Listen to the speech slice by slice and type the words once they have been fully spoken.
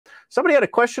Somebody had a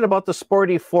question about the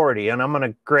Sporty 40, and I'm going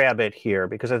to grab it here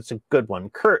because it's a good one.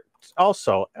 Kurt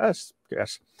also, yes,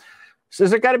 says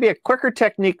there got to be a quicker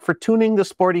technique for tuning the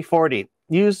Sporty 40.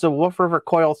 Use the Wolf River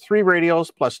Coil 3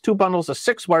 radios plus 2 bundles of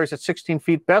 6 wires at 16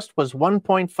 feet. Best was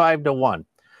 1.5 to 1.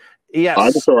 Yes.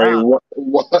 I'm sorry. What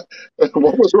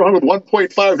was wrong with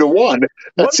 1.5 to 1?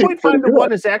 1.5 to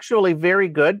 1 is actually very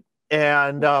good.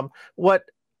 And what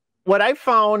I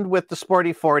found with the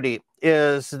Sporty 40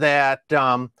 is that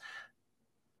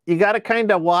you got to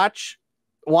kind of watch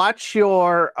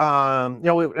your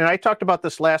and I talked about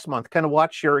this last month, kind of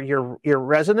watch your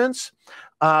resonance,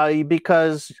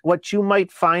 because what you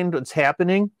might find what's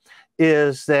happening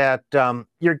is that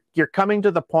you're coming to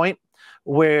the point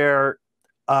where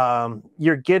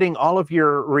you're getting all of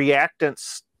your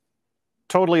reactance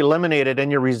totally eliminated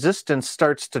and your resistance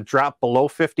starts to drop below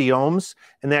 50 ohms,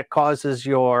 and that causes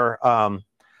your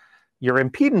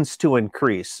impedance to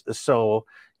increase. So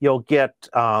you'll get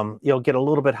a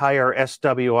little bit higher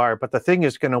SWR, but the thing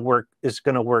is going to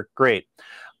work great.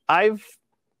 I've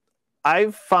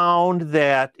found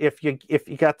that if you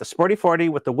got the Sporty 40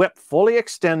 with the whip fully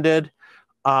extended,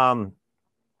 4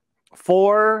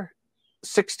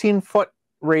 16-foot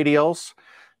radials,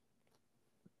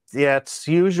 it's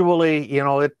usually,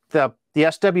 the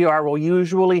SWR will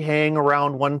usually hang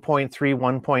around 1.3,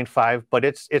 1.5, but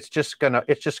it's just gonna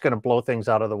blow things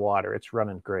out of the water. It's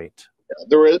running great.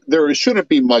 There shouldn't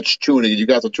be much tuning. You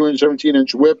got the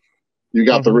 217-inch whip, you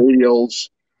got the radials.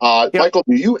 Yep. Michael,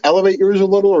 do you elevate yours a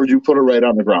little, or do you put it right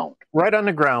on the ground? Right on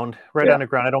the ground. On the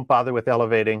ground. I don't bother with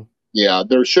elevating. Yeah,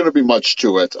 there shouldn't be much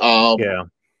to it.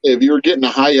 If you're getting a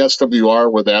high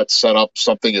SWR with that setup,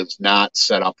 something is not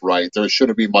set up right. There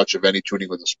shouldn't be much of any tuning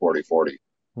with the Sporty 40.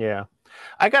 Yeah.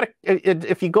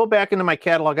 If you go back into my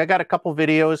catalog, I got a couple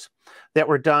videos that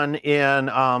were done in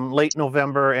late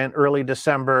November and early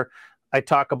December. I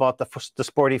talk about the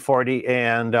Sporty 40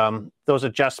 and those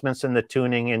adjustments in the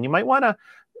tuning, and you might want to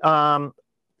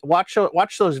watch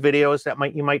those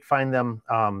videos. You might find them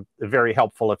very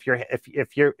helpful if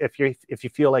you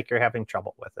feel like you're having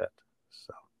trouble with it.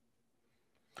 So,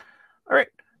 all right.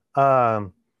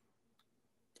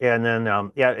 And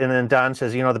then Don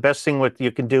says, the best thing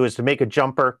you can do is to make a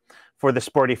jumper for the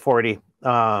Sporty 40.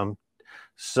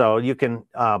 So you can,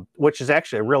 which is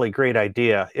actually a really great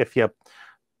idea. If you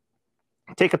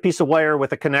take a piece of wire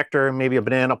with a connector, maybe a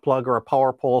banana plug or a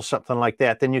power pole, something like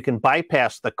that, then you can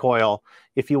bypass the coil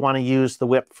if you want to use the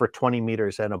whip for 20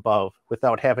 meters and above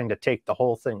without having to take the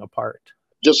whole thing apart.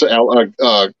 Just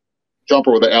a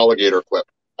jumper with an alligator clip.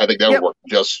 I think that would work.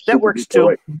 That works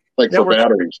too. Like for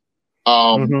batteries.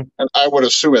 And I would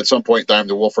assume at some point in time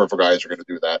the Wolf River guys are going to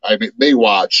do that. I mean, they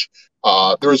watch.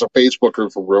 There's a Facebook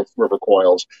group for River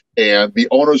Coils, and the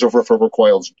owners of River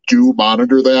Coils do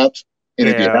monitor that. And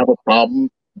if you have a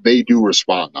problem, they do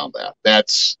respond on that.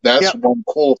 That's one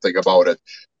cool thing about it.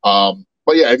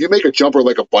 But yeah, if you make a jumper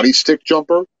like a buddy stick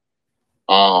jumper,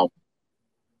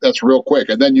 that's real quick.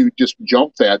 And then you just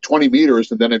jump that 20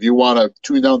 meters, and then if you want to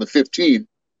tune down to 15,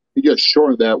 you just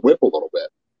shorten that whip a little bit.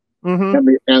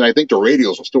 And I think the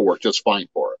radials will still work just fine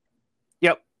for it.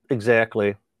 Yep,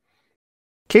 exactly.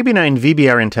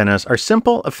 KB9VBR antennas are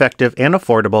simple, effective, and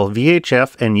affordable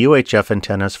VHF and UHF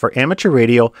antennas for amateur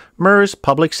radio, MERS,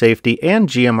 public safety, and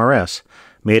GMRS.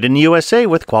 Made in the USA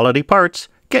with quality parts.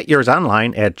 Get yours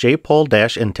online at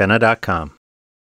jpole-antenna.com.